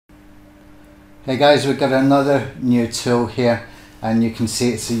Hey guys, we've got another new tool here, and you can see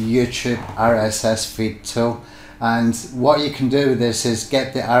it's a YouTube RSS Feed Tool. And what you can do with this is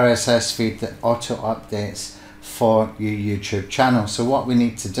get the RSS feed that auto updates for your YouTube channel. So what we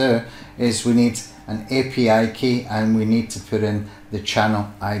need to do is we need an API key and we need to put in the channel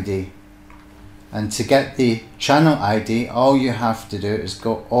ID. And to get the channel ID, all you have to do is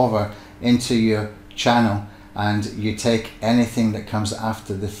go over into your channel and you take anything that comes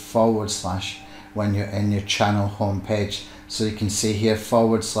after the / when you're in your channel home page. So you can see here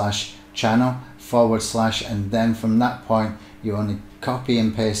 /channel / and then from that point you only copy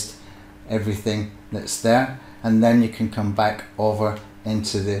and paste everything that's there, and then you can come back over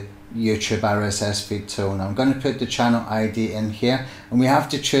into the YouTube RSS Feed Tool. Now I'm going to put the channel ID in here, and we have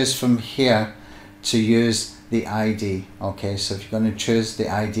to choose from here to use the ID. Okay, so if you're going to choose the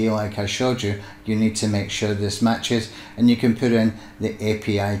ID like I showed you, you need to make sure this matches, and you can put in the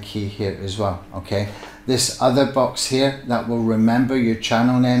API key here as well. Okay, this other box here, that will remember your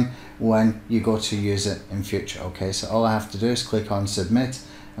channel name when you go to use it in future. Okay, so all I have to do is click on submit,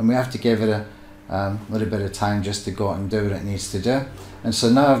 and we have to give it a little bit of time just to go out and do what it needs to do. And so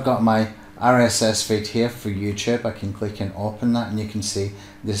now I've got my RSS feed here for YouTube. I can click and open that, and you can see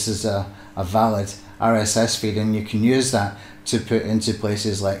this is a valid RSS feed, and you can use that to put into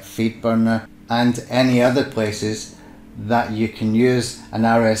places like FeedBurner and any other places that you can use an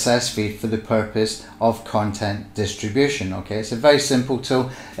RSS feed for the purpose of content distribution. Okay, it's a very simple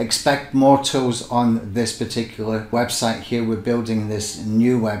tool. Expect more tools on this particular website here. We're building this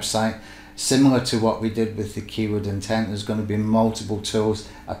new website similar to what we did with the keyword intent. There's going to be multiple tools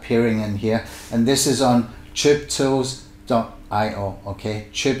appearing in here, and this is on tubetools.io. okay,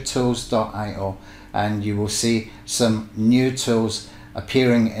 tubetools.io, and you will see some new tools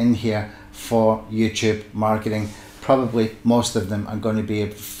appearing in here for YouTube marketing. Probably most of them are going to be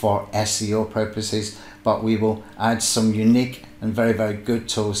for SEO purposes, but we will add some unique and very, very good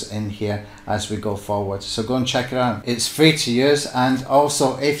tools in here as we go forward. So go and check it out. It's free to use, and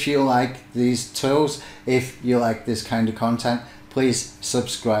also if you like these tools, if you like this kind of content, please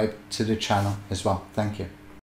subscribe to the channel as well. Thank you.